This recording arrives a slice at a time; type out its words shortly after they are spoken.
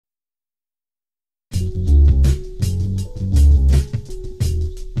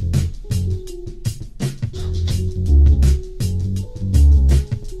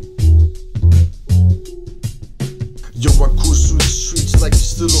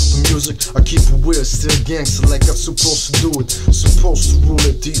of the music, I keep it weird, still gangster like I'm supposed to do it. Supposed to rule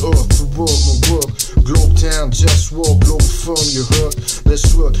it, the earth, the world, my world. Globetown, JustWar, Globalfirm, you heard?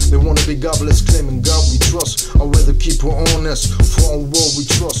 That's what they wanna be godless, claiming God we trust. I'd rather keep it honest, for on war we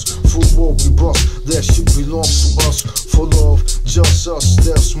trust, for war we bust. That shit belongs to us, for love, just us,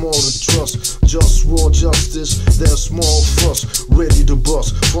 there's more to trust. JustWar, justice, there's more of us, ready to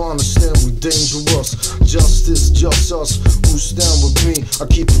bust, for understand we dangerous. Justice, just us, who stand with me. I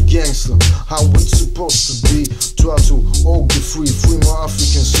keep it gangster, how we supposed to be. Try to all get free, free my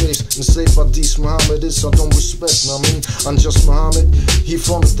African slaves, enslaved by these Mohammedists I don't respect, I mean, I'm just Muhammad, he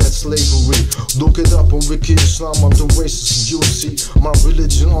founded that slavery. Look it up on Wiki Islam, I'm the racist, you see, my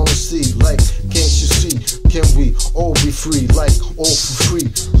religion honesty, like, can't you see, can we all be free, like, all for free,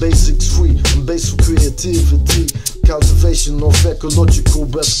 basics free, and basic creativity, cultivation of ecological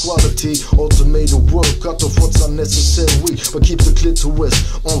best quality, automated work, cut off what's unnecessary, but keep the clitoris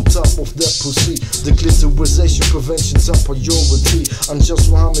on top of that pussy, the clitorisation prevention top priority. I'm just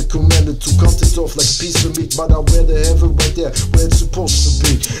Muhammad commanded to cut it off like a piece of meat, but I'd rather have it right there where it's supposed to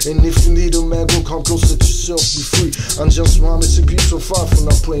be. And if you need a man, go come close, let yourself be free. I'm just Muhammad, CP so far from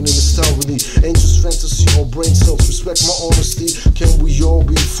not playing in this town with me. Ain't just fantasy or brain cells, respect my honesty. Can we all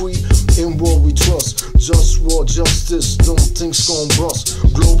be free? In war we trust. JustWar, justice, them things gon' bust.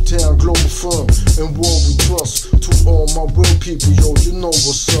 Globetown, Globalfirm, in war we trust. To all my real people, yo, you know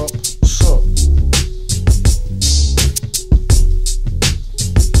what's up, what's up.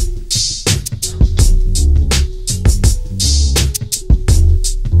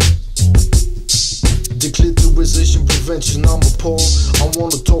 Declitterization prevention, I'm appalled. I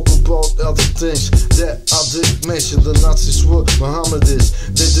wanna talk about other things that I didn't mention. The Nazis were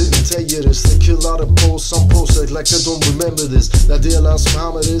Mohammedists, they didn't tell you this. They kill out of Poles, some Poles act like they don't remember this. I realize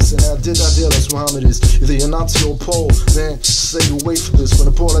Mohammedists, and I realize Mohammedists. Either you're Nazi or Pole, man, stay away from this. When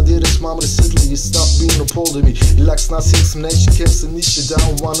the Pole I did this, Mohammedist Italy, you stop being a Pole to me. He likes Nazi explanation camps and niche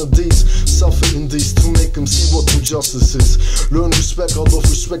down one of these. Suffering these to make them see what true justice is. Learn respect, out of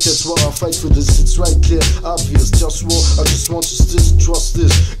respect, that's why I fight for this. It's right clear, obvious, JustWar, I just want justice, trust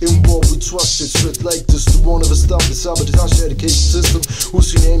this. In war we trust shit, straight like this. The one of us stop the sabotage education system.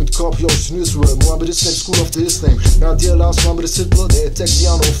 Who's your name? It copy ocean Israel. Mohammedist next school after his name. Now dear last Mohammedist Hitler, they attack the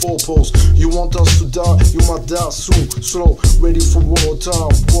honor of all poles. You want us to die, you might die soon. Slow, ready for war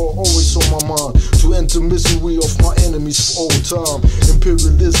time. War always on my mind. To end the misery of my enemies for all time.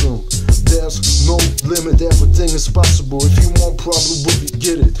 Imperialism, there's no limit, everything is possible. If you want problem, we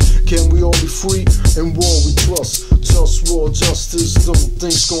get it. Can we all be free? In war we trust. JustWar, justice, them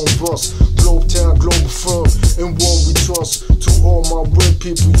things gon' bust. Globetown, Globalfirm, in war we trust. To all my real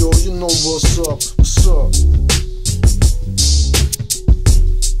people, yo, you know what's up, what's up.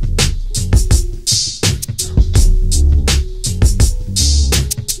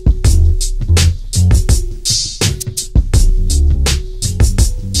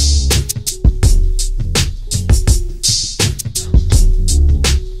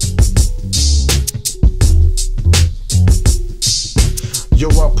 Yo,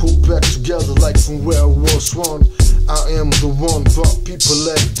 I put back together like from where I was one. I am the one, but people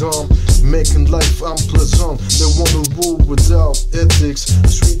act dumb, making life unpleasant. They wanna rule without ethics,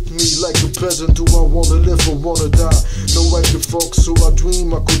 treat me like a peasant. Do I wanna live or wanna die? No, I give fuck, so I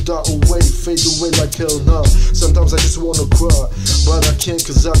dream I could die away, fade away like hell now. Sometimes I just wanna cry, but I can't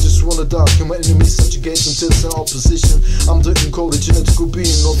cause I just wanna die. Can my enemies subjugate until it's in opposition? I'm the encoded genetical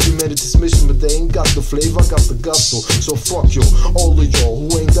being of humanity's mission, but they ain't got the flavor, I got the gusto. So fuck you, all of y'all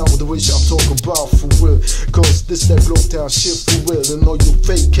who ain't down with the wish I'm talking about for real. Cause this that Globetown shit for real. And all you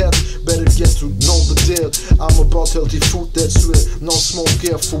fake cats better get to know the deal. I'm about healthy food that's real, no smoke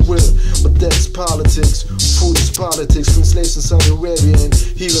here for real. But that's politics, food is politics. From slaves in Saudi Arabia and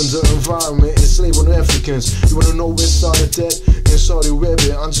healing the environment, enslaving Africans. You wanna know where it started that? In Saudi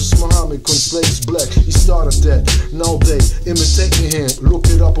Arabia, I'm just Muhammad, when slaves black, he started that. Now they imitating him, look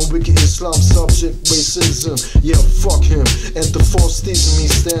it up on Wiki Islam, subject racism. Yeah, fuck him. And the false theism he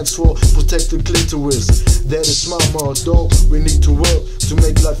stands for, protect the clitoris. That is my motto, we need to work to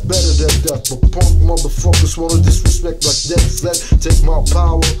make life better than that. But punk motherfuckers wanna disrespect like that. Let take my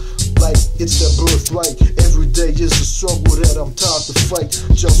power like it's their birthright. Every day is a struggle that I'm tired to fight.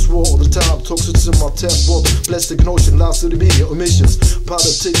 JustWar all the time, toxics in my tap water, plastic notion, lies to the media, emissions,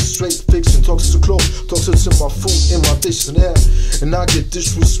 politics, straight fiction, toxics to clothes, toxics in my food, in my dish and air. And I get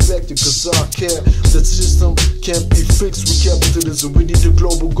disrespected cause I care. The system can't be fixed with capitalism. We need a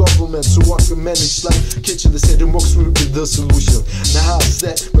global government so I can manage like kitchen. They say democracy will be the solution. Now how's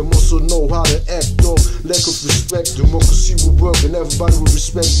that? But most also know how to act, dog. Lack of respect, democracy will work and everybody will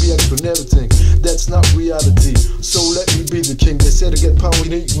respect, react on everything. That's not reality, so let me be the king. They said to get power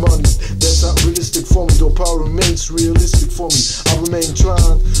you need money. That's not realistic for me, though power remains realistic for me. I remain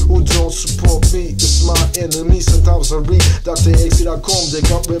trying, who don't support me, it's my enemy. Sometimes I read DrXT.com, they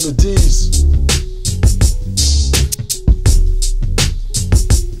got remedies.